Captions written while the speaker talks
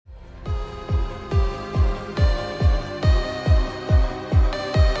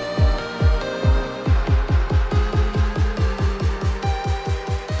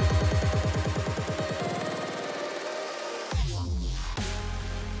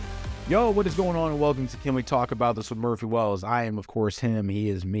Yo, what is going on, and welcome to Can We Talk About This with Murphy Wells. I am, of course, him. He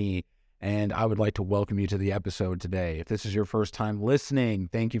is me. And I would like to welcome you to the episode today. If this is your first time listening,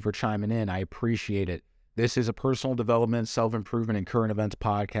 thank you for chiming in. I appreciate it. This is a personal development, self-improvement, and current events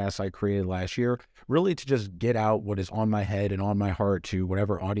podcast I created last year, really to just get out what is on my head and on my heart to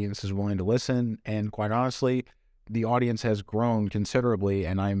whatever audience is willing to listen. And quite honestly, the audience has grown considerably,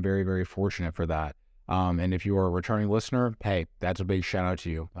 and I'm very, very fortunate for that. And if you are a returning listener, hey, that's a big shout out to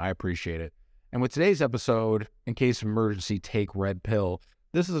you. I appreciate it. And with today's episode, in case of emergency, take red pill.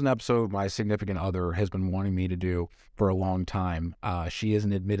 This is an episode my significant other has been wanting me to do for a long time. She is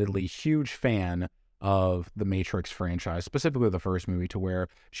an admittedly huge fan of the Matrix franchise, specifically the first movie, to where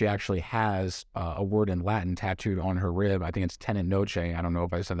she actually has a word in Latin tattooed on her rib. I think it's tenant noce. I don't know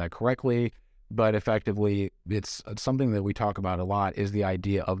if I said that correctly, but effectively it's something that we talk about a lot, is the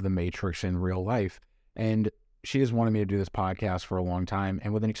idea of the Matrix in real life. And she has wanted me to do this podcast for a long time.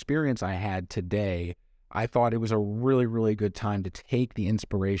 And with an experience I had today, I thought it was a really, really good time to take the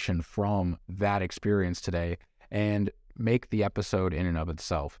inspiration from that experience today and make the episode in and of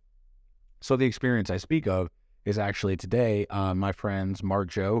itself. So the experience I speak of is actually today, my friends Mark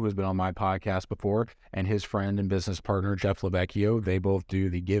Joe, who's been on my podcast before, and his friend and business partner, Jeff Lavecchio. They both do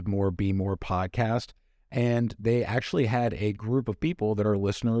the Give More, Be More podcast. And they actually had a group of people that are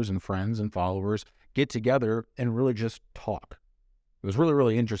listeners and friends and followers get together and really just talk. It was really,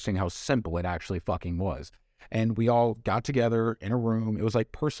 really interesting how simple it actually fucking was. And we all got together in a room. It was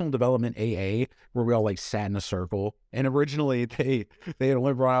like personal development AA, where we all like sat in a circle. And originally they had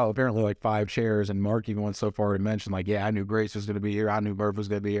only brought out apparently like 5 chairs. And Mark even went so far to mention like, yeah, I knew Grace was going to be here. I knew Murph was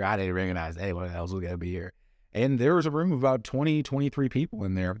going to be here. I didn't recognize anyone else was going to be here. And there was a room of about 20, 23 people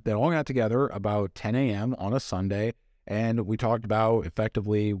in there that all got together about 10 a.m. on a Sunday. And we talked about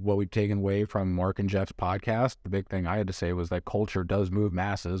effectively what we've taken away from Mark and Jeff's podcast. The big thing I had to say was that culture does move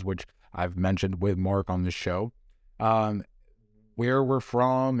masses, which I've mentioned with Mark on this show. Where we're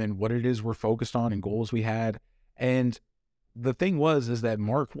from and what it is we're focused on and goals we had. And the thing is that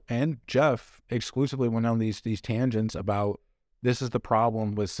Mark and Jeff exclusively went on these tangents about this is the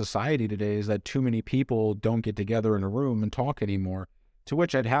problem with society today, is that too many people don't get together in a room and talk anymore, to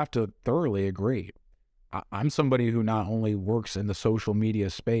which I'd have to thoroughly agree. I'm somebody who not only works in the social media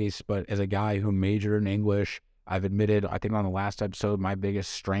space, but as a guy who majored in English. I've admitted, I think on the last episode, my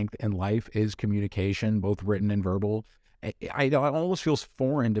biggest strength in life is communication, both written and verbal. It almost feels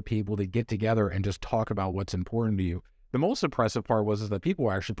foreign to people to get together and just talk about what's important to you. The most impressive part is that people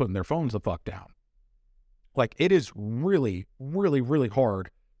were actually putting their phones the fuck down. Like, it is really, really, really hard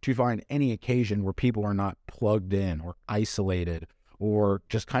to find any occasion where people are not plugged in or isolated or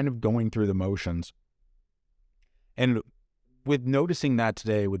just kind of going through the motions. And with noticing that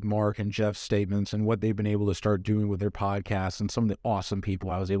today with Mark and Jeff's statements and what they've been able to start doing with their podcasts and some of the awesome people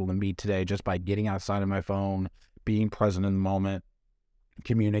I was able to meet today just by getting outside of my phone, being present in the moment,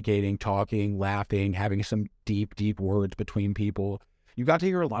 communicating, talking, laughing, having some deep, deep words between people. You got to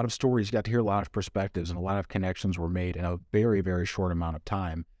hear a lot of stories, you got to hear a lot of perspectives, and a lot of connections were made in a very, very short amount of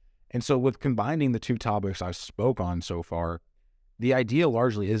time. And so with combining the two topics I spoke on so far, the idea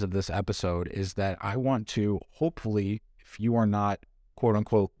largely is of this episode is that I want to hopefully, if you are not quote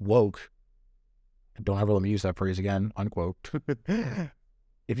unquote woke, don't ever let me use that phrase again, unquote.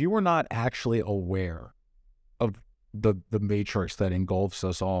 If you are not actually aware of the matrix that engulfs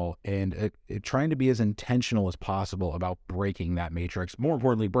us all, and trying to be as intentional as possible about breaking that matrix, more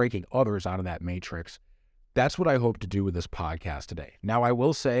importantly, breaking others out of that matrix, that's what I hope to do with this podcast today. Now, I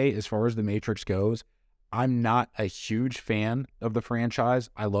will say, as far as the Matrix goes, I'm not a huge fan of the franchise.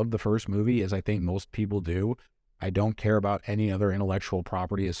 I love the first movie, as I think most people do. I don't care about any other intellectual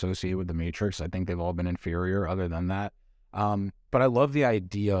property associated with the Matrix. I think they've all been inferior other than that. But I love the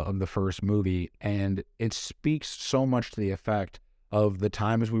idea of the first movie, and it speaks so much to the effect of the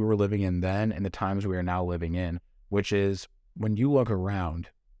times we were living in then and the times we are now living in, which is when you look around,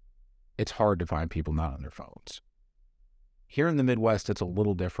 it's hard to find people not on their phones. Here in the Midwest, it's a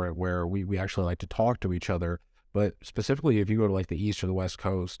little different where we actually like to talk to each other. But specifically, if you go to like the East or the West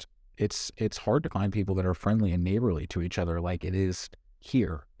Coast, it's hard to find people that are friendly and neighborly to each other like it is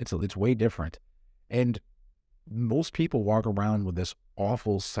here. It's way different. And most people walk around with this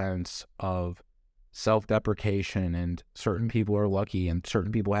awful sense of self-deprecation, and certain people are lucky and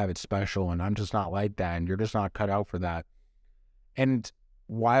certain people have it special, and I'm just not like that, and you're just not cut out for that. And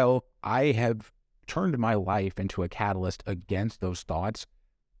while I have turned my life into a catalyst against those thoughts,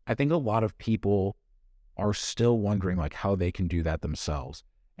 I think a lot of people are still wondering like how they can do that themselves.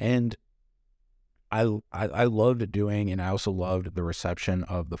 And I loved doing, and I also loved the reception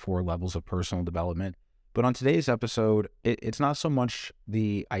of the 4 levels of personal development. But on today's episode, it's not so much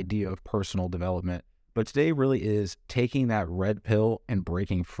the idea of personal development, but today really is taking that red pill and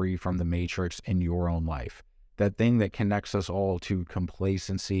breaking free from the matrix in your own life. That thing that connects us all to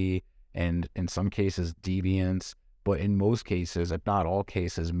complacency and in some cases deviance, but in most cases, if not all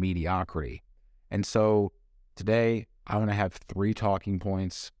cases, mediocrity. And so today I'm going to have 3 talking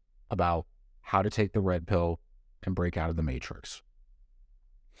points about how to take the red pill and break out of the matrix.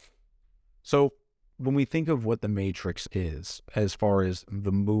 So when we think of what the Matrix is, as far as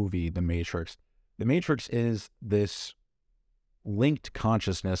the movie The Matrix is this linked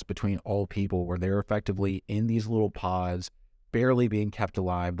consciousness between all people where they're effectively in these little pods, barely being kept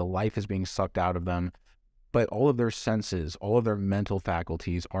alive. The life is being sucked out of them, but all of their senses, all of their mental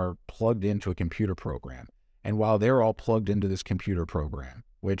faculties are plugged into a computer program. And while they're all plugged into this computer program,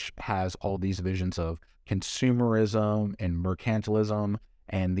 which has all these visions of consumerism and mercantilism,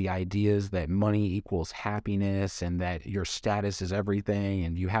 and the ideas that money equals happiness and that your status is everything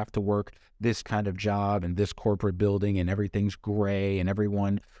and you have to work this kind of job and this corporate building and everything's gray and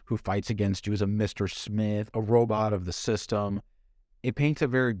everyone who fights against you is a Mr. Smith, a robot of the system. It paints a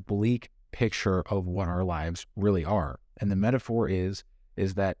very bleak picture of what our lives really are. And the metaphor is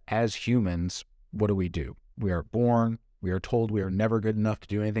that as humans, what do? We are born, we are told we are never good enough to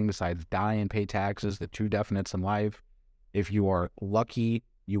do anything besides die and pay taxes, the 2 definites in life. If you are lucky,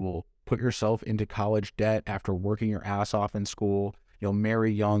 you will put yourself into college debt after working your ass off in school. You'll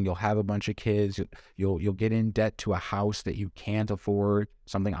marry young. You'll have a bunch of kids. You'll get in debt to a house that you can't afford.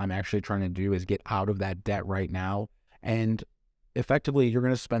 Something I'm actually trying to do is get out of that debt right now. And effectively, you're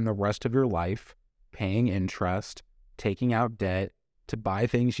going to spend the rest of your life paying interest, taking out debt to buy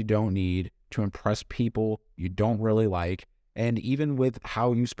things you don't need, to impress people you don't really like. And even with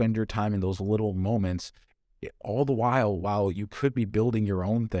how you spend your time in those little moments, all the while you could be building your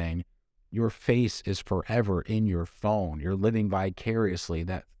own thing, your face is forever in your phone. You're living vicariously.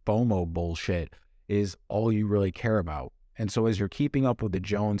 That FOMO bullshit is all you really care about. And so as you're keeping up with the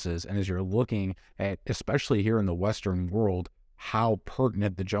Joneses and as you're looking at, especially here in the Western world, how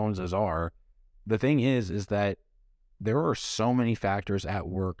pertinent the Joneses are, the thing is that there are so many factors at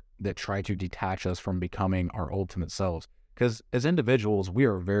work that try to detach us from becoming our ultimate selves. Because as individuals, we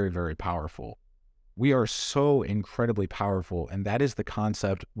are very, very powerful. We are so incredibly powerful, and that is the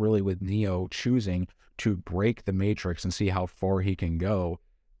concept really with Neo choosing to break the matrix and see how far he can go.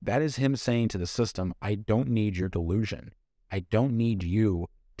 That is him saying to the system, I don't need your delusion. I don't need you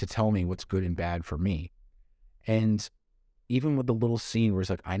to tell me what's good and bad for me. And even with the little scene where he's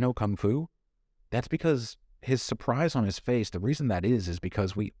like, I know Kung Fu, that's because his surprise on his face, the reason that is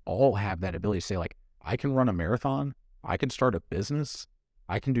because we all have that ability to say, like, I can run a marathon, I can start a business,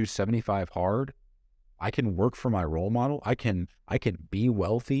 I can do 75 hard, I can work for my role model. I can be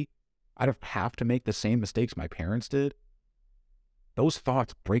wealthy. I don't have to make the same mistakes my parents did. Those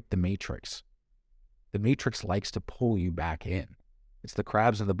thoughts break the matrix. The matrix likes to pull you back in. It's the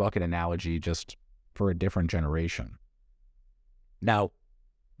crabs in the bucket analogy, just for a different generation. Now,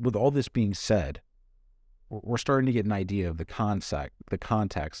 with all this being said, we're starting to get an idea of the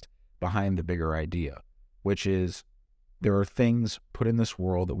context behind the bigger idea, which is there are things put in this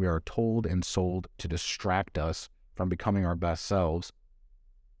world that we are told and sold to distract us from becoming our best selves.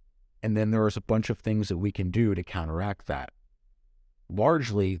 And then there is a bunch of things that we can do to counteract that.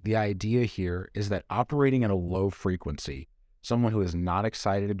 Largely, the idea here is that operating at a low frequency, someone who is not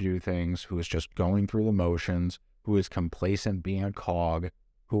excited to do things, who is just going through the motions, who is complacent being a cog,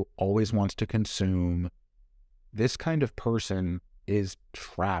 who always wants to consume, this kind of person is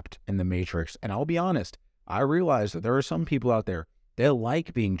trapped in the matrix. And I'll be honest, I realize that there are some people out there that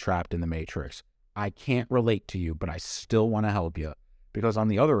like being trapped in the matrix. I can't relate to you, but I still want to help you. Because on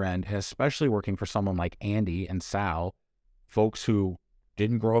the other end, and especially working for someone like Andy and Sal, folks who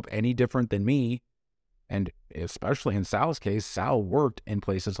didn't grow up any different than me, and especially in Sal's case, Sal worked in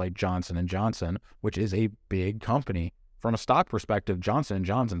places like Johnson & Johnson, which is a big company. From a stock perspective, Johnson &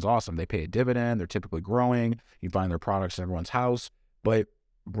 Johnson's awesome. They pay a dividend. They're typically growing. You find their products in everyone's house. But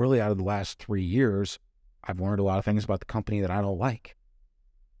really out of the last 3 years, I've learned a lot of things about the company that I don't like.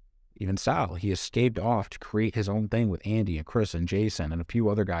 Even Sal, he escaped off to create his own thing with Andy and Chris and Jason and a few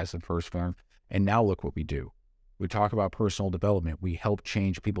other guys at First Form. And now look what we do. We talk about personal development. We help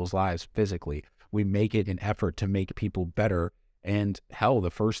change people's lives physically. We make it an effort to make people better. And hell, the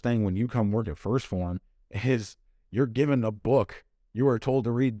first thing when you come work at First Form is you're given a book. You are told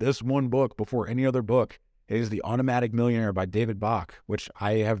to read this one book before any other book. It is The Automatic Millionaire by David Bach, which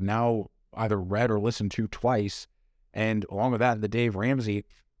I have now either read or listened to twice. And along with that, the Dave Ramsey,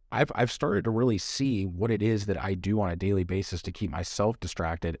 I've started to really see what it is that I do on a daily basis to keep myself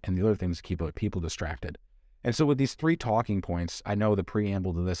distracted and the other things to keep other people distracted. And so with these 3 talking points, I know the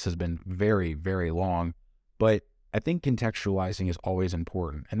preamble to this has been very, very long, but I think contextualizing is always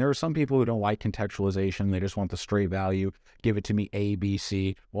important. And there are some people who don't like contextualization. They just want the straight value. Give it to me A, B,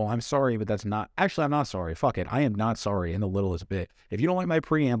 C. Well, I'm sorry, but that's not... Actually, I'm not sorry. Fuck it. I am not sorry in the littlest bit. If you don't like my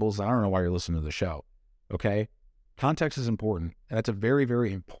preambles, I don't know why you're listening to the show. Okay? Context is important. And that's a very,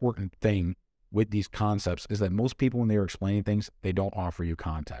 very important thing with these concepts, is that most people, when they are explaining things, they don't offer you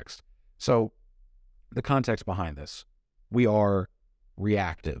context. So the context behind this: we are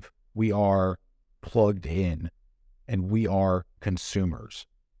reactive. We are plugged in. And we are consumers.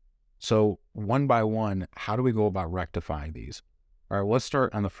 So one by one, how do we go about rectifying these? All right, let's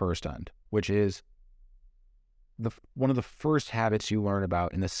start on the first end, which is one of the first habits you learn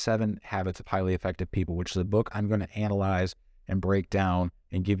about in the 7 Habits of Highly Effective People, which is a book I'm going to analyze and break down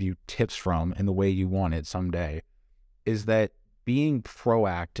and give you tips from in the way you want it someday, is that being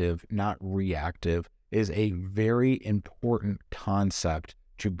proactive, not reactive, is a very important concept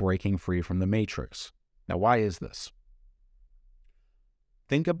to breaking free from the matrix. Now, why is this?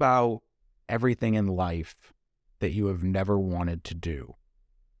 Think about everything in life that you have never wanted to do.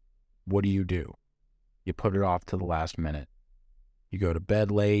 What do? You put it off to the last minute. You go to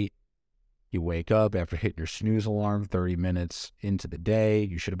bed late. You wake up after hitting your snooze alarm 30 minutes into the day.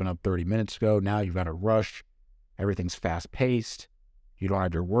 You should have been up 30 minutes ago. Now you've got to rush. Everything's fast-paced. You don't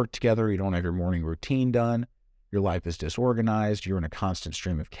have your work together. You don't have your morning routine done. Your life is disorganized. You're in a constant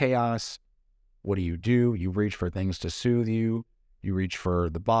stream of chaos. What do? You reach for things to soothe you. You reach for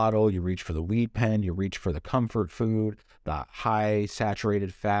the bottle, you reach for the weed pen, you reach for the comfort food, the high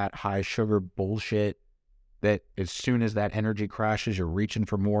saturated fat, high sugar bullshit that as soon as that energy crashes, you're reaching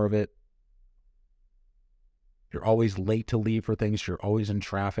for more of it. You're always late to leave for things. You're always in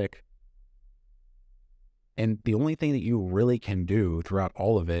traffic. And the only thing that you really can do throughout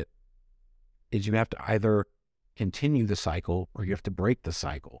all of it is you have to either continue the cycle or you have to break the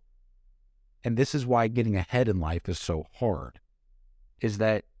cycle. And this is why getting ahead in life is so hard. Is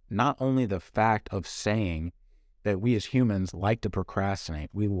that not only the fact of saying that we as humans like to procrastinate,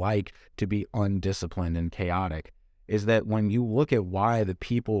 we like to be undisciplined and chaotic, is that when you look at why the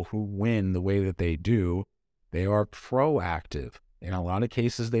people who win the way that they do, they are proactive. In a lot of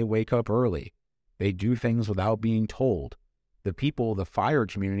cases, they wake up early. They do things without being told. The people, the FIRE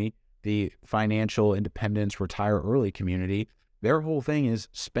community, the financial independence, retire early community, their whole thing is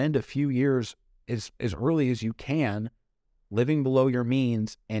spend a few years as early as you can living below your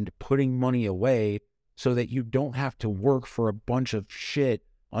means and putting money away so that you don't have to work for a bunch of shit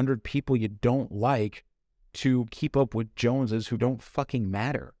under people you don't like to keep up with Joneses who don't fucking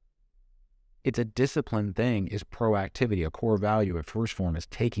matter. It's a discipline thing, is proactivity. A core value at First Form is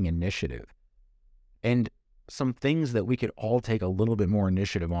taking initiative. And some things that we could all take a little bit more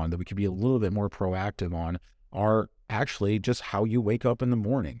initiative on, that we could be a little bit more proactive on, are actually just how you wake up in the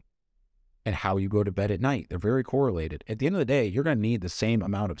morning and how you go to bed at night. They're very correlated. At the end of the day, you're going to need the same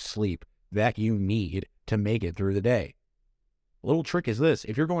amount of sleep that you need to make it through the day. A little trick is this: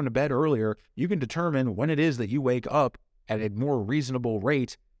 if you're going to bed earlier, you can determine when it is that you wake up at a more reasonable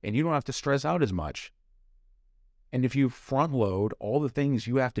rate and you don't have to stress out as much. And if you front load all the things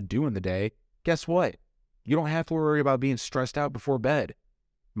you have to do in the day, guess what? You don't have to worry about being stressed out before bed.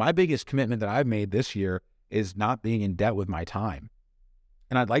 My biggest commitment that I've made this year is not being in debt with my time.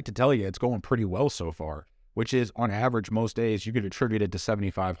 And I'd like to tell you it's going pretty well so far, which is on average most days you could attribute it to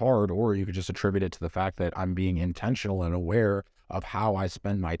 75 hard, or you could just attribute it to the fact that I'm being intentional and aware of how I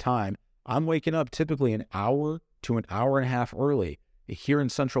spend my time. I'm waking up typically an hour to an hour and a half early. Here in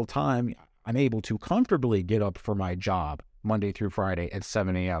Central Time, I'm able to comfortably get up for my job Monday through Friday at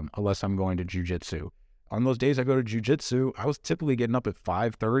 7 a.m. unless I'm going to jiu-jitsu. On those days I go to jiu-jitsu, I was typically getting up at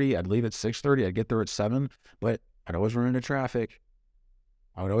 5:30. I'd leave at 6:30. I'd get there at 7, but I'd always run into traffic.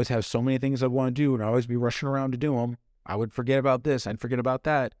 I would always have so many things I'd want to do, and I'd always be rushing around to do them. I would forget about this. I'd forget about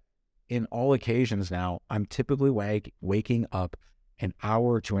that. In all occasions now, I'm typically waking up an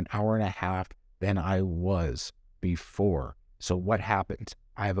hour to an hour and a half than I was before. So what happens?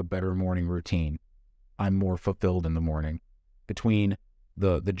 I have a better morning routine. I'm more fulfilled in the morning. Between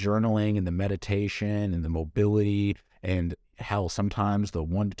the journaling and the meditation and the mobility and hell, sometimes the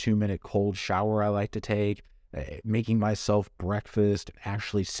 1 to 2 minute cold shower I like to take, making myself breakfast,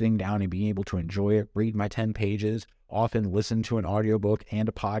 actually sitting down and being able to enjoy it, read my 10 pages, often listen to an audiobook and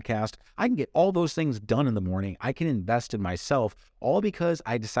a podcast. I can get all those things done in the morning. I can invest in myself, all because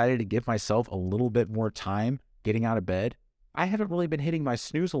I decided to give myself a little bit more time getting out of bed. I haven't really been hitting my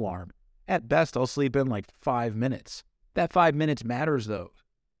snooze alarm. At best, I'll sleep in like 5 minutes. That 5 minutes matters though.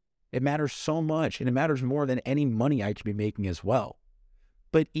 It matters so much, and it matters more than any money I could be making as well.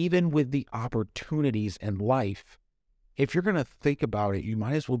 But even with the opportunities in life, if you're going to think about it, you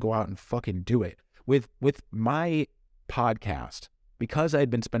might as well go out and fucking do it. With my podcast, because I had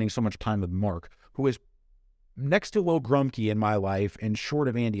been spending so much time with Mark, who is next to Will Grumke in my life and short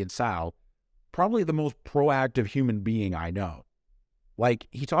of Andy and Sal, probably the most proactive human being I know. Like,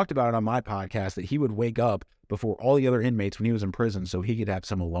 he talked about it on my podcast that he would wake up before all the other inmates when he was in prison so he could have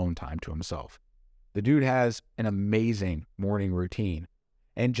some alone time to himself. The dude has an amazing morning routine.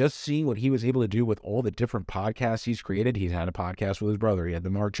 And just seeing what he was able to do with all the different podcasts he's created, he's had a podcast with his brother. He had the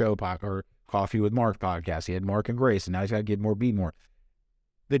Mark Cho or Coffee with Mark podcast. He had Mark and Grace, and now he's got to Get More, Be More.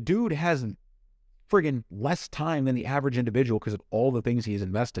 The dude has friggin' less time than the average individual because of all the things he's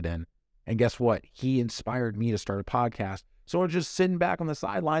invested in. And guess what? He inspired me to start a podcast. So I was just sitting back on the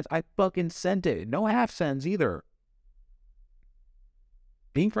sidelines. I fucking sent it. No half cents either.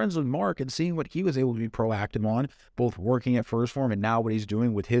 Being friends with Mark and seeing what he was able to be proactive on, both working at First Form and now what he's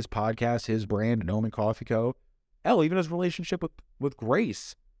doing with his podcast, his brand, Nomen Coffee Co. Hell, even his relationship with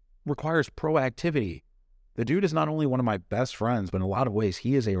Grace requires proactivity. The dude is not only one of my best friends, but in a lot of ways,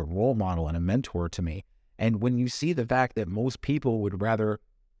 he is a role model and a mentor to me. And when you see the fact that most people would rather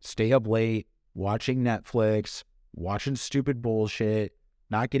stay up late, watching Netflix, watching stupid bullshit,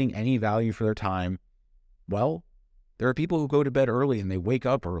 not getting any value for their time, well, there are people who go to bed early and they wake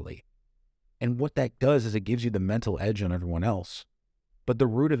up early. And what that does is it gives you the mental edge on everyone else. But the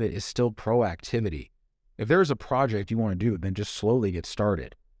root of it is still proactivity. If there's a project you want to do, then just slowly get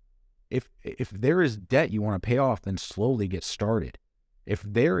started. If there is debt you want to pay off, then slowly get started. If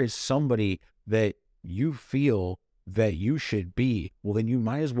there is somebody that you feel that you should be, well, then you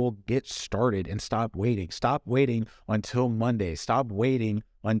might as well get started and stop waiting. Stop waiting until Monday. Stop waiting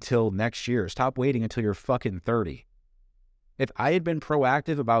until next year. Stop waiting until you're fucking 30. If I had been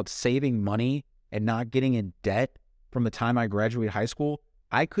proactive about saving money and not getting in debt from the time I graduated high school,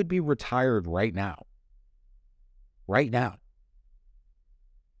 I could be retired right now. Right now.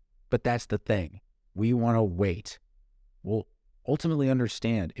 But that's the thing. We want to wait. Well, ultimately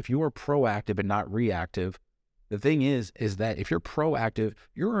understand, if you are proactive and not reactive, the thing is that if you're proactive,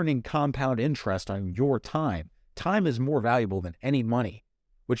 you're earning compound interest on your time. Time is more valuable than any money,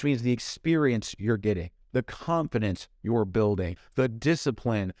 which means the experience you're getting, the confidence you're building, the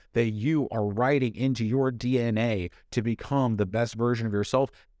discipline that you are writing into your DNA to become the best version of yourself,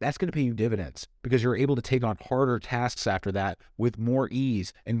 that's going to pay you dividends because you're able to take on harder tasks after that with more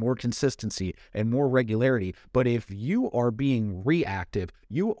ease and more consistency and more regularity. But if you are being reactive,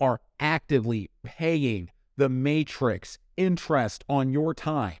 you are actively paying the matrix interest on your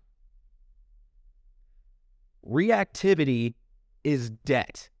time. Reactivity is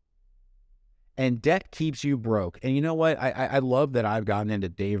debt. And debt keeps you broke. And you know what? I love that I've gotten into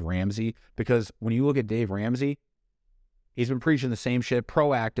Dave Ramsey, because when you look at Dave Ramsey, he's been preaching the same shit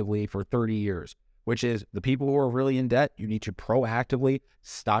proactively for 30 years, which is the people who are really in debt, you need to proactively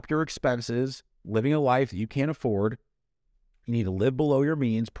stop your expenses, living a life that you can't afford. You need to live below your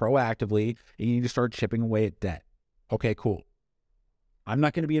means proactively, and you need to start chipping away at debt. Okay, cool. I'm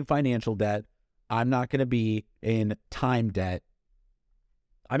not going to be in financial debt. I'm not going to be in time debt.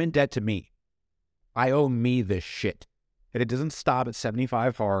 I'm in debt to me. I owe me this shit. And it doesn't stop at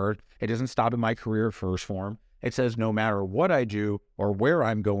 75 hard. It doesn't stop at my career at First Form. It says no matter what I do or where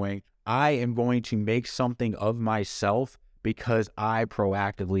I'm going, I am going to make something of myself because I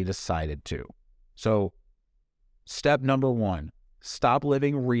proactively decided to. So step number 1, stop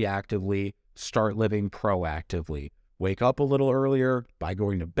living reactively, start living proactively. Wake up a little earlier by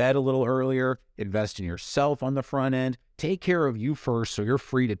going to bed a little earlier, invest in yourself on the front end, take care of you first so you're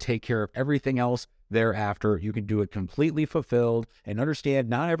free to take care of everything else thereafter. You can do it completely fulfilled and understand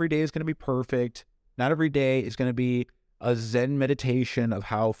not every day is going to be perfect. Not every day is going to be a Zen meditation of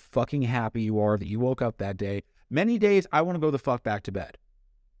how fucking happy you are that you woke up that day. Many days I want to go the fuck back to bed.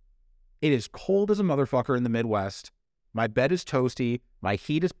 It is cold as a motherfucker in the Midwest. My bed is toasty. My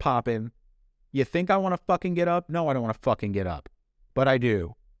heat is popping. You think I want to fucking get up? No, I don't want to fucking get up. But I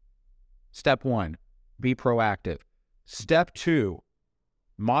do. Step 1, be proactive. Step 2,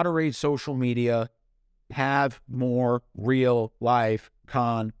 moderate social media. Have more real life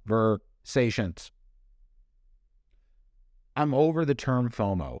conversations. I'm over the term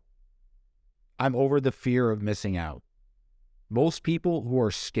FOMO. I'm over the fear of missing out. Most people who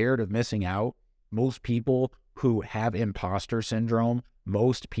are scared of missing out, most people who have imposter syndrome,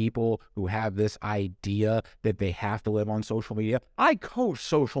 most people who have this idea that they have to live on social media. I coach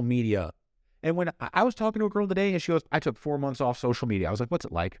social media. And when I was talking to a girl today and she goes, I took 4 months off social media. I was like, what's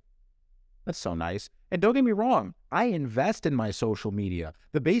it like? That's so nice. And don't get me wrong, I invest in my social media.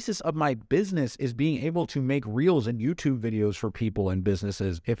 The basis of my business is being able to make reels and YouTube videos for people and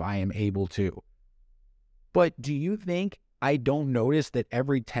businesses if I am able to. But do you think I don't notice that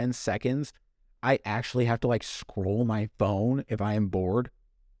every 10 seconds I actually have to like scroll my phone if I am bored?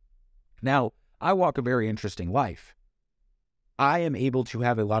 Now, I walk a very interesting life. I am able to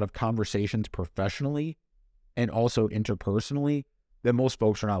have a lot of conversations professionally and also interpersonally that most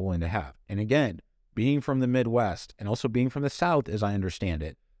folks are not willing to have. And again, being from the Midwest and also being from the South, as I understand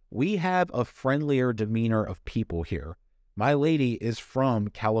it, we have a friendlier demeanor of people here. My lady is from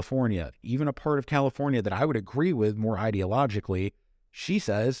California, even a part of California that I would agree with more ideologically. She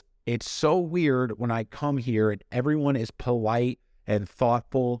says, it's so weird when I come here and everyone is polite and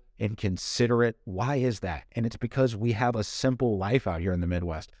thoughtful and considerate. Why is that? And it's because we have a simple life out here in the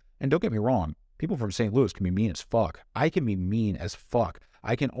Midwest. And don't get me wrong, people from St. Louis can be mean as fuck. I can be mean as fuck.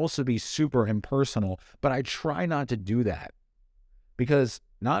 I can also be super impersonal, but I try not to do that because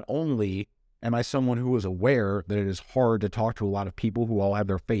not only am I someone who is aware that it is hard to talk to a lot of people who all have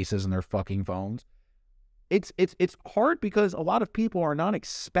their faces in their fucking phones, it's hard because a lot of people are not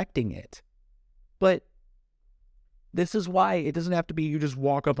expecting it. But this is why it doesn't have to be you just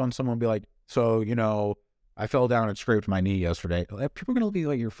walk up on someone and be like, so, I fell down and scraped my knee yesterday. People are going to be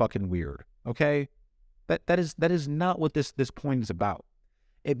like, you're fucking weird, okay? That is not what this point is about.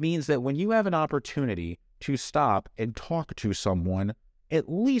 It means that when you have an opportunity to stop and talk to someone at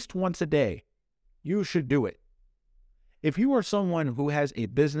least once a day, you should do it. If you are someone who has a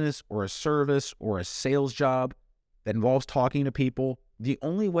business or a service or a sales job that involves talking to people, the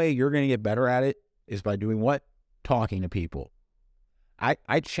only way you're going to get better at it is by doing what? Talking to people.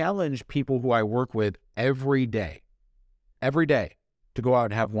 I challenge people who I work with every day, to go out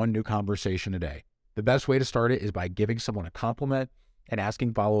and have one new conversation a day. The best way to start it is by giving someone a compliment and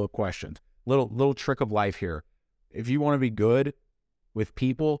asking follow-up questions. Little trick of life here. If you want to be good with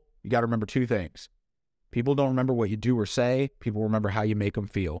people, you got to remember two things. People don't remember what you do or say. People remember how you make them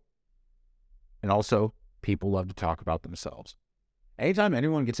feel. And also, people love to talk about themselves. Anytime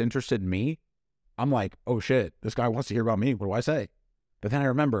anyone gets interested in me, I'm like, oh shit, this guy wants to hear about me. What do I say? But then I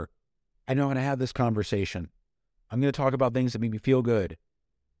remember, I know how to have this conversation. I'm going to talk about things that make me feel good.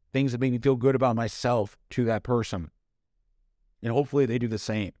 Things that make me feel good about myself to that person. And hopefully they do the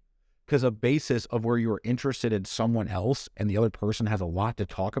same. Because a basis of where you're interested in someone else and the other person has a lot to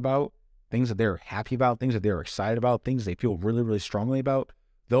talk about, things that they're happy about, things that they're excited about, things they feel really, really strongly about,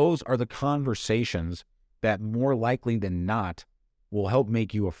 those are the conversations that more likely than not will help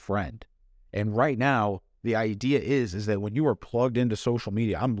make you a friend. And right now, the idea is that when you are plugged into social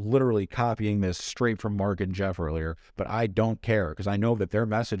media, I'm literally copying this straight from Mark and Jeff earlier, but I don't care because I know that their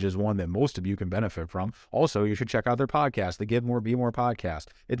message is one that most of you can benefit from. Also, you should check out their podcast, the Give More, Be More podcast.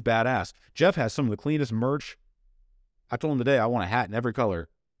 It's badass. Jeff has some of the cleanest merch. I told him today I want a hat in every color.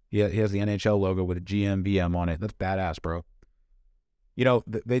 He has the NHL logo with a GMVM on it. That's badass, bro.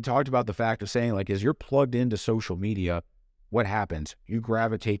 They talked about the fact of saying, like, as you're plugged into social media, what happens? You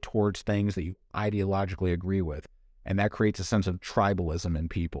gravitate towards things that you ideologically agree with, and that creates a sense of tribalism in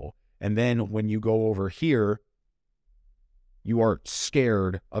people. And then when you go over here, you are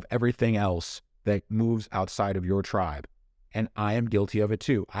scared of everything else that moves outside of your tribe. And I am guilty of it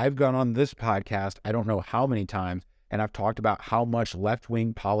too. I've gone on this podcast, I don't know how many times, and I've talked about how much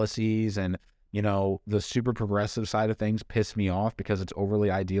left-wing policies and, the super progressive side of things piss me off because it's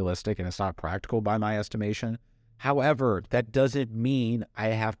overly idealistic and it's not practical by my estimation. However, that doesn't mean I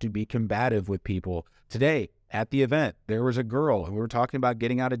have to be combative with people. Today, at the event, there was a girl, and we were talking about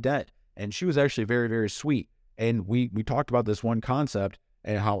getting out of debt, and she was actually very, very sweet. And we talked about this one concept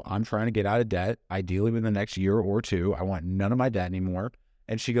and how I'm trying to get out of debt, ideally within the next year or two. I want none of my debt anymore.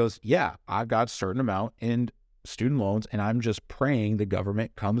 And she goes, yeah, I've got a certain amount in student loans, and I'm just praying the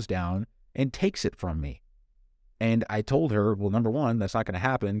government comes down and takes it from me. And I told her, well, number one, that's not going to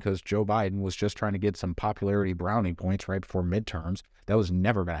happen because Joe Biden was just trying to get some popularity brownie points right before midterms. That was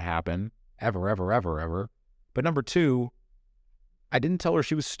never going to happen, ever, ever, ever, ever. But number two, I didn't tell her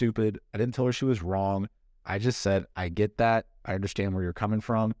she was stupid. I didn't tell her she was wrong. I just said, I get that. I understand where you're coming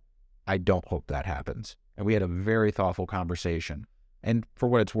from. I don't hope that happens. And we had a very thoughtful conversation. And for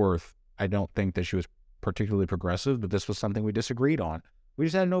what it's worth, I don't think that she was particularly progressive, but this was something we disagreed on. We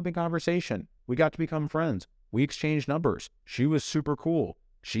just had an open conversation. We got to become friends. We exchanged numbers. She was super cool.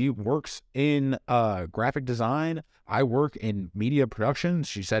 She works in graphic design. I work in media production.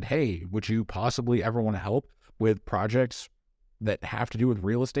 She said, hey, would you possibly ever want to help with projects that have to do with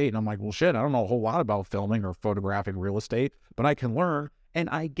real estate? And I'm like, well, shit, I don't know a whole lot about filming or photographing real estate, but I can learn. And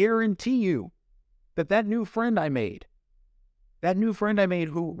I guarantee you that new friend I made That new friend I made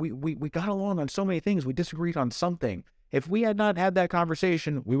who we got along on so many things, we disagreed on something. If we had not had that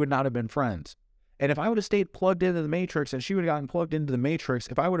conversation, we would not have been friends. And if I would have stayed plugged into the Matrix and she would have gotten plugged into the Matrix,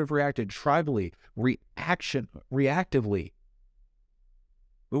 if I would have reacted tribally, reactively,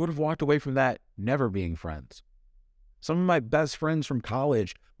 we would have walked away from that never being friends. Some of my best friends from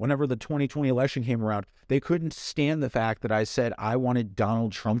college, whenever the 2020 election came around, they couldn't stand the fact that I said I wanted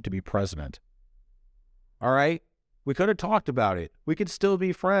Donald Trump to be president. All right? We could have talked about it. We could still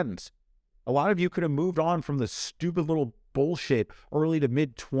be friends. A lot of you could have moved on from the stupid little bullshit early to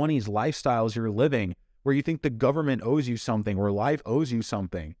mid-20s lifestyles you're living where you think the government owes you something or life owes you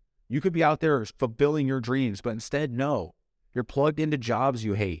something. You could be out there fulfilling your dreams, but instead, no. You're plugged into jobs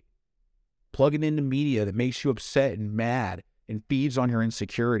you hate. Plugging into media that makes you upset and mad and feeds on your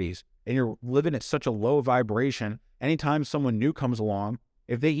insecurities. And you're living at such a low vibration. Anytime someone new comes along,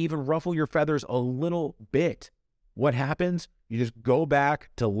 if they even ruffle your feathers a little bit, what happens? You just go back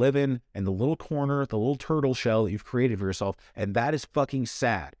to living in the little corner, the little turtle shell that you've created for yourself. And that is fucking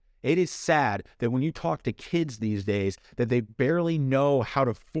sad. It is sad that when you talk to kids these days, that they barely know how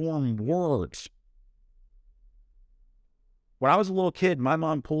to form words. When I was a little kid, my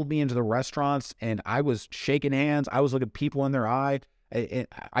mom pulled me into the restaurants and I was shaking hands. I was looking people in their eye.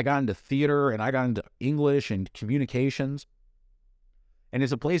 I got into theater and I got into English and communications. And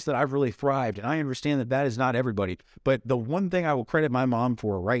it's a place that I've really thrived. And I understand that that is not everybody. But the one thing I will credit my mom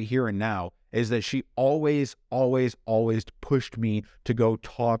for right here and now is that she always, always, always pushed me to go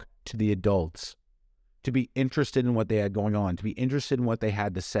talk to the adults, to be interested in what they had going on, to be interested in what they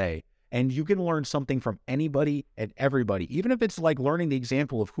had to say. And you can learn something from anybody and everybody. Even if it's like learning the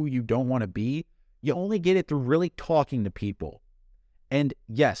example of who you don't want to be, you only get it through really talking to people. And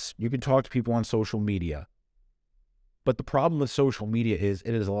yes, you can talk to people on social media. But the problem with social media is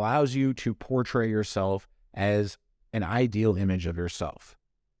it allows you to portray yourself as an ideal image of yourself.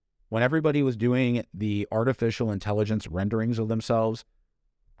 When everybody was doing the artificial intelligence renderings of themselves,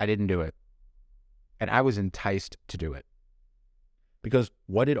 I didn't do it. And I was enticed to do it. Because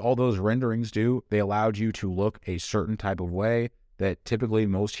what did all those renderings do? They allowed you to look a certain type of way that typically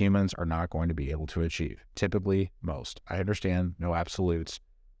most humans are not going to be able to achieve. Typically, most. I understand, no absolutes.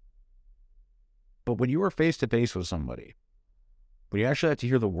 But when you are face-to-face with somebody, when you actually have to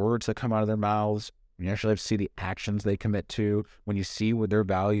hear the words that come out of their mouths, when you actually have to see the actions they commit to, when you see what their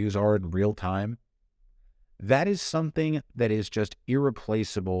values are in real time, that is something that is just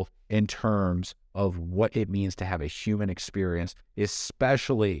irreplaceable in terms of what it means to have a human experience,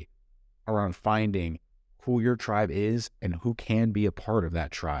 especially around finding who your tribe is and who can be a part of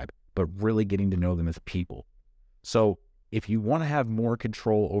that tribe, but really getting to know them as people. So if you want to have more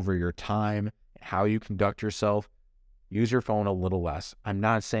control over your time and how you conduct yourself, use your phone a little less. I'm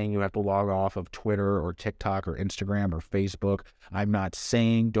not saying you have to log off of Twitter or TikTok or Instagram or Facebook. I'm not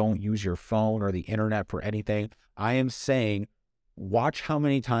saying don't use your phone or the internet for anything. I am saying watch how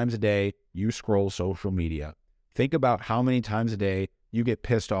many times a day you scroll social media. Think about how many times a day you get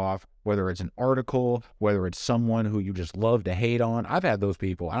pissed off, whether it's an article, whether it's someone who you just love to hate on. I've had those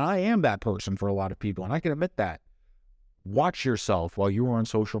people, and I am that person for a lot of people, and I can admit that. Watch yourself while you are on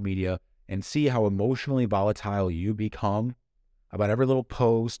social media and see how emotionally volatile you become about every little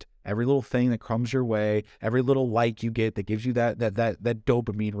post, every little thing that comes your way, every little like you get that gives you that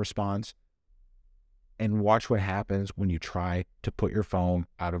dopamine response. And watch what happens when you try to put your phone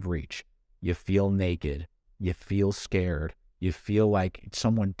out of reach. You feel naked. You feel scared. You feel like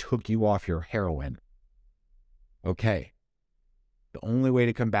someone took you off your heroin. Okay. The only way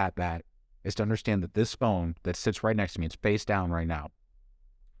to combat that is to understand that this phone that sits right next to me, it's face down right now.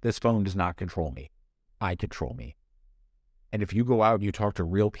 This phone does not control me. I control me. And if you go out and you talk to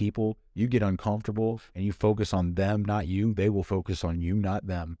real people, you get uncomfortable and you focus on them, not you, they will focus on you, not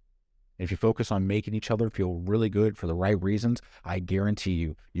them. And if you focus on making each other feel really good for the right reasons, I guarantee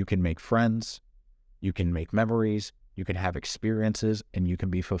you, you can make friends, you can make memories, you can have experiences, and you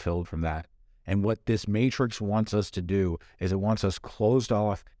can be fulfilled from that. And what this matrix wants us to do is it wants us closed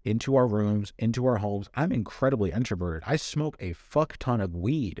off into our rooms, into our homes. I'm incredibly introverted. I smoke a fuck ton of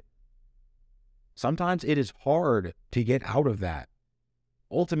weed. Sometimes it is hard to get out of that.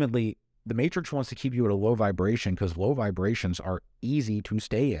 Ultimately, the matrix wants to keep you at a low vibration because low vibrations are easy to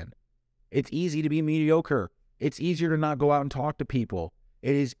stay in. It's easy to be mediocre. It's easier to not go out and talk to people.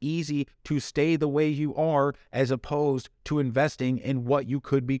 It is easy to stay the way you are as opposed to investing in what you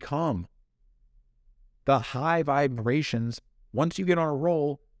could become. The high vibrations, once you get on a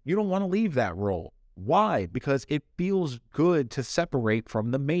roll, you don't want to leave that roll. Why? Because it feels good to separate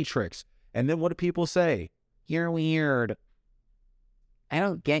from the matrix. And then what do people say? You're weird. I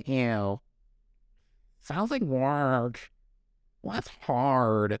don't get you. Sounds like work. Well, that's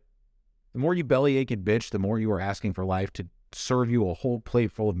hard. The more you bellyache and bitch, the more you are asking for life to serve you a whole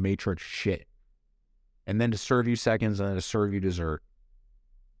plate full of matrix shit. And then to serve you seconds and then to serve you dessert.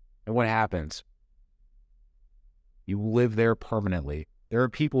 And what happens? You live there permanently. There are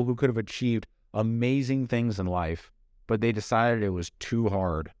people who could have achieved amazing things in life, but they decided it was too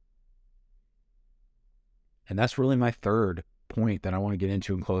hard. And that's really my third point that I want to get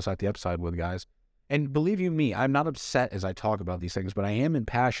into and close out the episode with, guys. And believe you me, I'm not upset as I talk about these things, but I am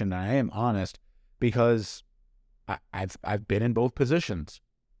impassioned and I am honest because I've been in both positions.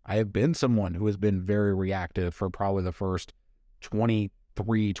 I have been someone who has been very reactive for probably the first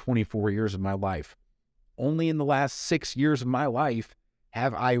 23, 24 years of my life. Only in the last 6 years of my life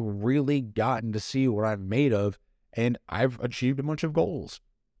have I really gotten to see what I'm made of, and I've achieved a bunch of goals.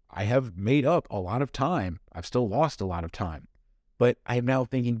 I have made up a lot of time. I've still lost a lot of time. But I am now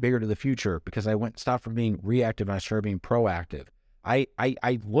thinking bigger to the future because I stopped from being reactive and I started being proactive. I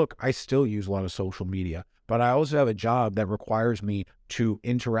still use a lot of social media, but I also have a job that requires me to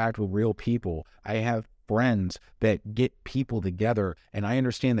interact with real people. I have friends that get people together, and I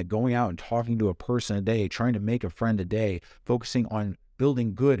understand that going out and talking to a person a day, trying to make a friend a day, focusing on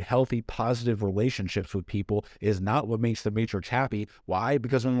building good, healthy, positive relationships with people is not what makes the Matrix happy. Why?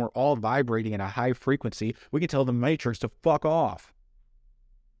 Because when we're all vibrating at a high frequency, we can tell the Matrix to fuck off.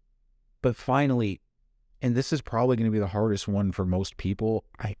 But finally, and this is probably going to be the hardest one for most people,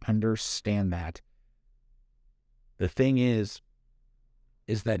 I understand that. The thing is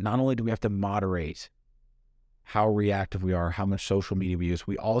that not only do we have to moderate how reactive we are, how much social media we use,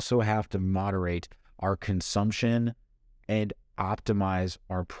 we also have to moderate our consumption and optimize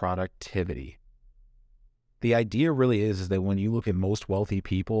our productivity. The idea really is that when you look at most wealthy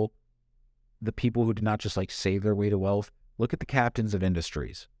people, the people who did not just like save their way to wealth, look at the captains of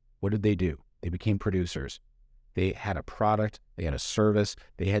industries. What did they do? They became producers. They had a product, they had a service,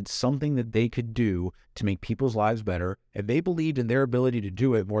 they had something that they could do to make people's lives better, and they believed in their ability to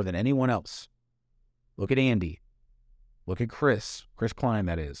do it more than anyone else. Look at Andy. Look at Chris Klein,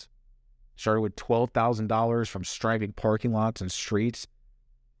 that is. Started with $12,000 from striping parking lots and streets,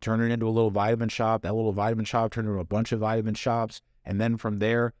 turned it into a little vitamin shop. That little vitamin shop turned into a bunch of vitamin shops. And then from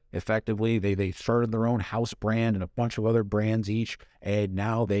there, effectively, they started their own house brand and a bunch of other brands each. And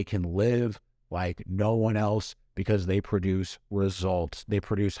now they can live like no one else because they produce results. They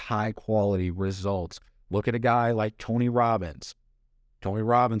produce high quality results. Look at a guy like Tony Robbins. Tony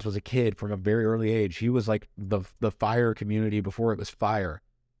Robbins was a kid from a very early age. He was like the FIRE community before it was FIRE.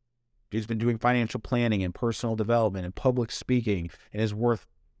 He's been doing financial planning and personal development and public speaking and is worth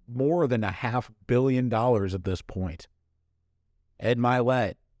more than $500 million at this point. Ed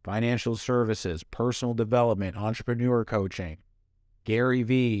Mylett, financial services, personal development, entrepreneur coaching. Gary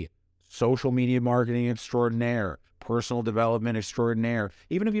Vee, social media marketing extraordinaire, personal development extraordinaire.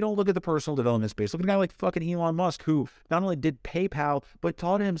 Even if you don't look at the personal development space, look at a guy like fucking Elon Musk who not only did PayPal, but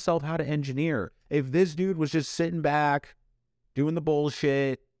taught himself how to engineer. If this dude was just sitting back, doing the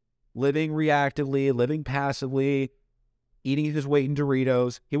bullshit, living reactively, living passively, eating his weight in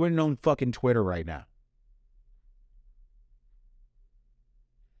Doritos, he wouldn't own fucking Twitter right now.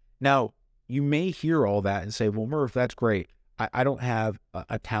 Now, you may hear all that and say, well, Murph, that's great. I don't have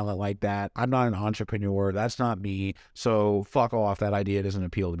a talent like that. I'm not an entrepreneur. That's not me. So fuck off. That idea doesn't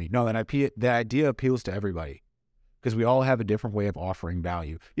appeal to me. No, the idea appeals to everybody because we all have a different way of offering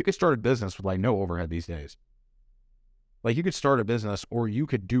value. You could start a business with like no overhead these days. Like you could start a business or you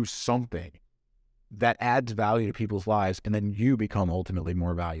could do something that adds value to people's lives and then you become ultimately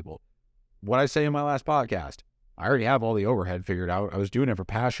more valuable. What I say in my last podcast, I already have all the overhead figured out. I was doing it for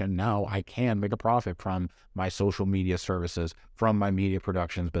passion. Now I can make a profit from my social media services, from my media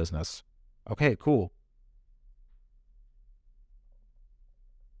productions business. Okay, cool.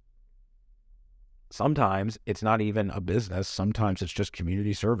 Sometimes it's not even a business. Sometimes it's just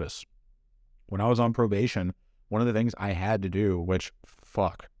community service. When I was on probation, one of the things I had to do, which,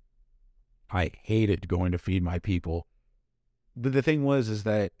 fuck, I hated going to Feed My People. But the thing is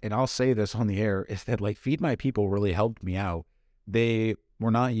that, and I'll say this on the air, is that like Feed My People really helped me out. They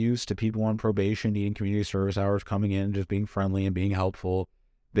were not used to people on probation needing community service hours, coming in, just being friendly and being helpful.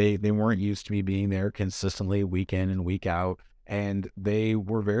 They weren't used to me being there consistently week in and week out. And they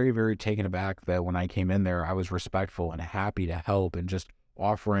were very, very taken aback that when I came in there, I was respectful and happy to help and just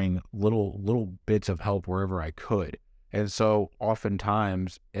offering little bits of help wherever I could. And so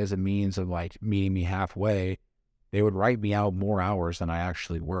oftentimes as a means of like meeting me halfway, they would write me out more hours than I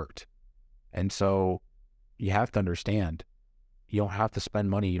actually worked. And so you have to understand, you don't have to spend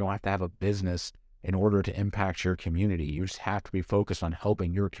money. You don't have to have a business in order to impact your community. You just have to be focused on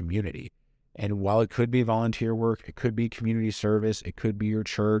helping your community. And while it could be volunteer work, it could be community service, it could be your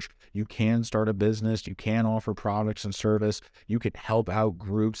church, you can start a business, you can offer products and service, you can help out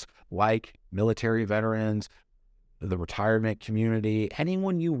groups like military veterans, the retirement community,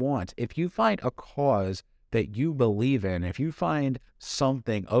 anyone you want. If you find a cause that you believe in, if you find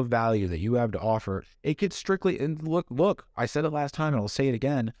something of value that you have to offer, it could strictly, and look, I said it last time and I'll say it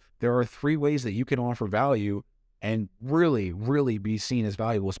again, there are 3 ways that you can offer value and really, really be seen as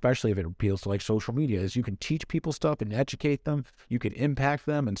valuable, especially if it appeals to like social media, is you can teach people stuff and educate them. You can impact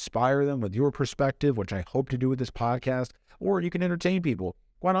them, inspire them with your perspective, which I hope to do with this podcast, or you can entertain people.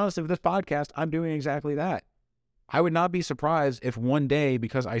 Quite honestly, with this podcast, I'm doing exactly that. I would not be surprised if one day,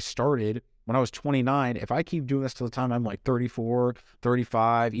 because I started when I was 29, if I keep doing this till the time I'm like 34,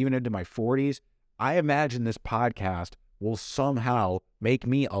 35, even into my 40s, I imagine this podcast will somehow make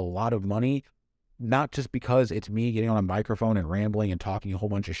me a lot of money, not just because it's me getting on a microphone and rambling and talking a whole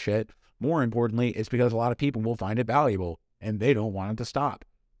bunch of shit. More importantly, it's because a lot of people will find it valuable and they don't want it to stop.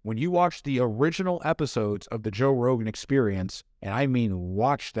 When you watch the original episodes of the Joe Rogan Experience, and I mean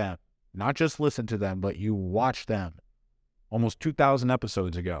watch them, not just listen to them, but you watch them, almost 2,000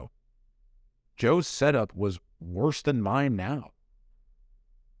 episodes ago, Joe's setup was worse than mine now.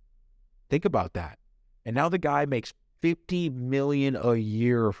 Think about that. And now the guy makes $50 million a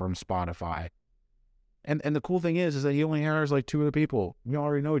year from Spotify. And the cool thing is that he only hires like 2 other people. We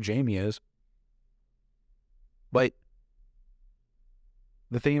already know Jamie is. But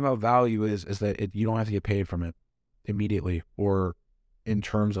the thing about value is that you don't have to get paid from it immediately or in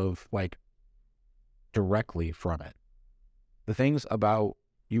terms of like directly from it. The things about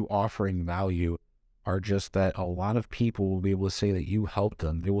you offering value are just that a lot of people will be able to say that you helped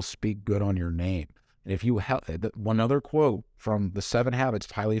them. They will speak good on your name. And if you help, one other quote from the 7 Habits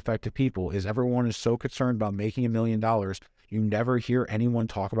of Highly Effective People is, everyone is so concerned about making $1 million, you never hear anyone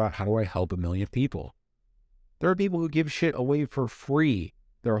talk about how do I help 1 million people. There are people who give shit away for free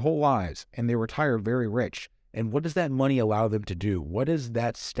their whole lives and they retire very rich. And what does that money allow them to do? What does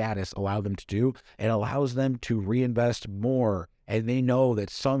that status allow them to do? It allows them to reinvest more. And they know that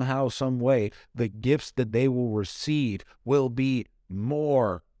somehow, some way, the gifts that they will receive will be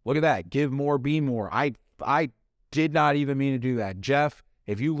more. Look at that. Give more, be more. I did not even mean to do that. Jeff,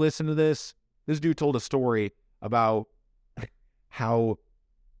 if you listen to this dude told a story about how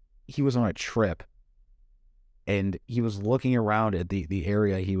he was on a trip and he was looking around at the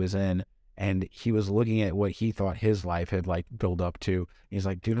area he was in, and he was looking at what he thought his life had like built up to. He's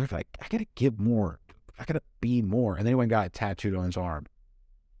like, dude, I gotta give more. I gotta be more. And then he went and got it tattooed on his arm.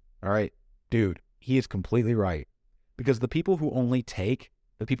 All right, dude, he is completely right. Because the people who only take,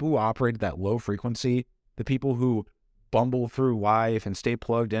 the people who operate at that low frequency, the people who bumble through life and stay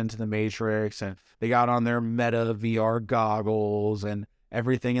plugged into the matrix, and they got on their Meta VR goggles and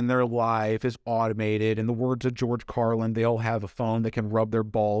everything in their life is automated. In the words of George Carlin, they all have a phone that can rub their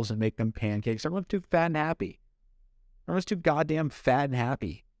balls and make them pancakes. Everyone's too fat and happy. Everyone's too goddamn fat and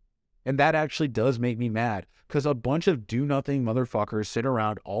happy. And that actually does make me mad, because a bunch of do-nothing motherfuckers sit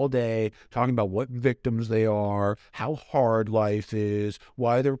around all day talking about what victims they are, how hard life is,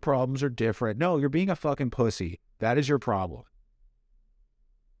 why their problems are different. No, you're being a fucking pussy. That is your problem.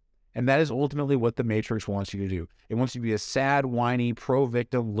 And that is ultimately what the Matrix wants you to do. It wants you to be a sad, whiny,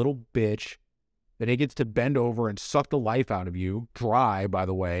 pro-victim little bitch that it gets to bend over and suck the life out of you, dry, by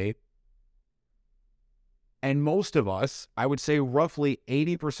the way. And most of us, I would say roughly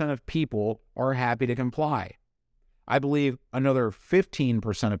 80% of people, are happy to comply. I believe another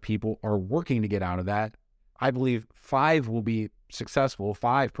 15% of people are working to get out of that. I believe 5 will be successful.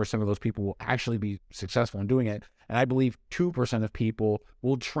 5% of those people will actually be successful in doing it. And I believe 2% of people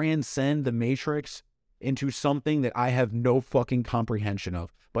will transcend the Matrix into something that I have no fucking comprehension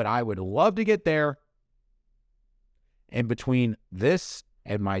of. But I would love to get there. And between this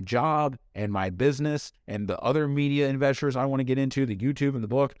and my job and my business and the other media investors I want to get into, the YouTube and the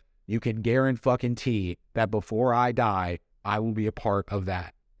book, you can guarantee that before I die, I will be a part of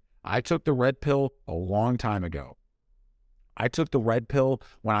that. I took the red pill a long time ago. I took the red pill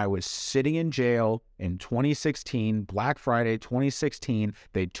when I was sitting in jail in 2016, Black Friday 2016.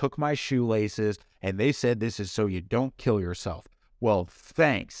 They took my shoelaces and they said, this is so you don't kill yourself. Well,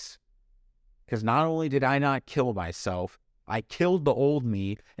 thanks. Because not only did I not kill myself, I killed the old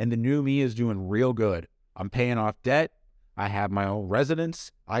me, and the new me is doing real good. I'm paying off debt. I have my own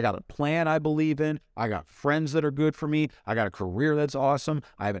residence. I got a plan I believe in. I got friends that are good for me. I got a career that's awesome.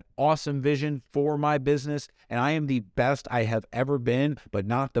 I have an awesome vision for my business, and I am the best I have ever been, but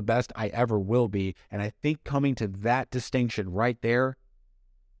not the best I ever will be. And I think coming to that distinction right there,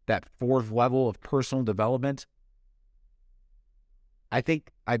 that 4th level of personal development, I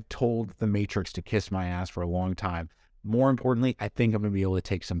think I've told the Matrix to kiss my ass for a long time. More importantly, I think I'm going to be able to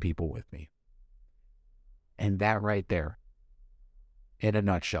take some people with me. And that right there, in a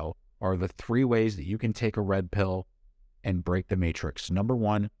nutshell, are the 3 ways that you can take a red pill and break the Matrix. Number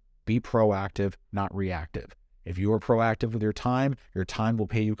 1, be proactive, not reactive. If you are proactive with your time will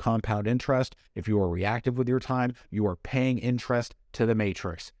pay you compound interest. If you are reactive with your time, you are paying interest to the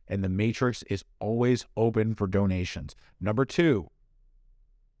Matrix. And the Matrix is always open for donations. Number 2,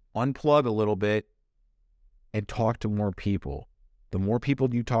 unplug a little bit and talk to more people. The more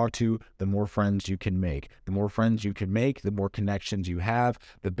people you talk to, the more friends you can make. The more friends you can make, the more connections you have,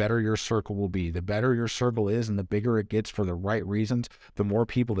 the better your circle will be. The better your circle is and the bigger it gets for the right reasons, the more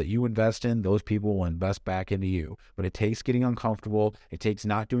people that you invest in, those people will invest back into you. But it takes getting uncomfortable. It takes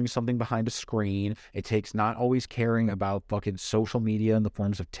not doing something behind a screen. It takes not always caring about fucking social media in the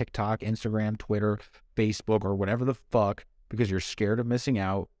forms of TikTok, Instagram, Twitter, Facebook, or whatever the fuck, because you're scared of missing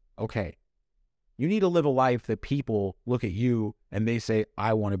out. Okay. You need to live a life that people look at you and they say,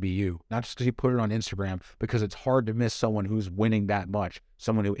 I want to be you. Not just because you put it on Instagram, because it's hard to miss someone who's winning that much,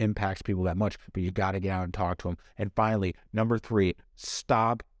 someone who impacts people that much, but you got to get out and talk to them. And finally, number 3,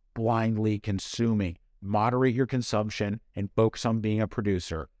 stop blindly consuming. Moderate your consumption and focus on being a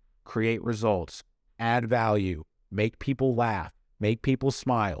producer. Create results, add value, make people laugh, make people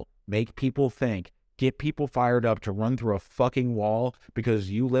smile, make people think. Get people fired up to run through a fucking wall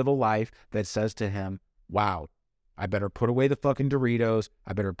because you live a life that says to him, wow, I better put away the fucking Doritos.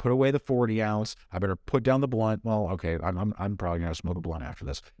 I better put away the 40 ounce. I better put down the blunt. Well, okay, I'm probably going to smoke a blunt after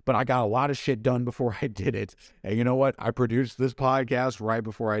this. But I got a lot of shit done before I did it. And you know what? I produced this podcast right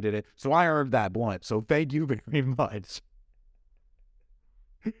before I did it. So I earned that blunt. So thank you very much.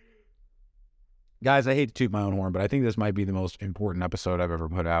 Guys, I hate to toot my own horn, but I think this might be the most important episode I've ever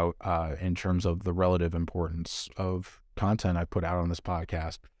put out in terms of the relative importance of content I put out on this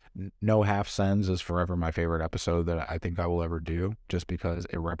podcast. No Half Sends is forever my favorite episode that I think I will ever do, just because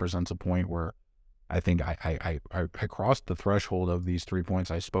it represents a point where I think I crossed the threshold of these 3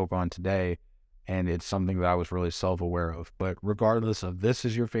 points I spoke on today, and it's something that I was really self-aware of. But regardless of this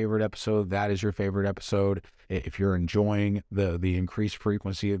is your favorite episode, that is your favorite episode, if you're enjoying the increased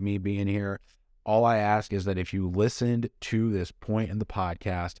frequency of me being here, all I ask is that if you listened to this point in the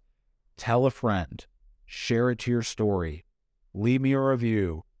podcast, tell a friend, share it to your story, leave me a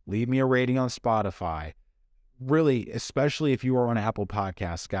review, leave me a rating on Spotify. Really, especially if you are on Apple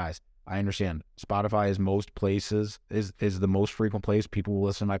Podcasts, guys, I understand Spotify is most places, is the most frequent place people will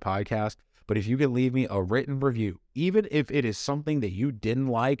listen to my podcast. But if you could leave me a written review, even if it is something that you didn't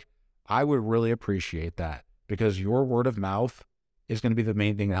like, I would really appreciate that, because your word of mouth is going to be the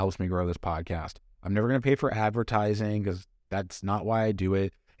main thing that helps me grow this podcast. I'm never going to pay for advertising because that's not why I do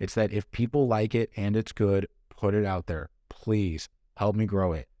it. It's that if people like it and it's good, put it out there. Please help me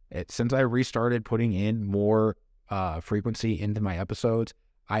grow it. Since I restarted putting in more frequency into my episodes,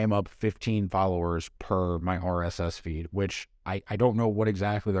 I am up 15 followers per my RSS feed, which I don't know what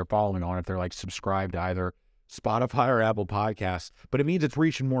exactly they're following on, if they're like subscribed to either Spotify or Apple Podcasts, but it means it's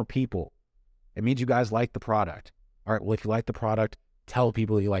reaching more people. It means you guys like the product. All right, well, if you like the product, tell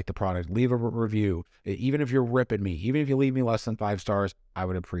people you like the product. Leave a review. Even if you're ripping me, even if you leave me less than 5 stars, I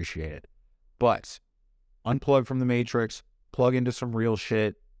would appreciate it. But unplug from the Matrix, plug into some real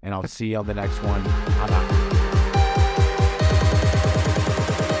shit, and I'll see you on the next one. I'm out.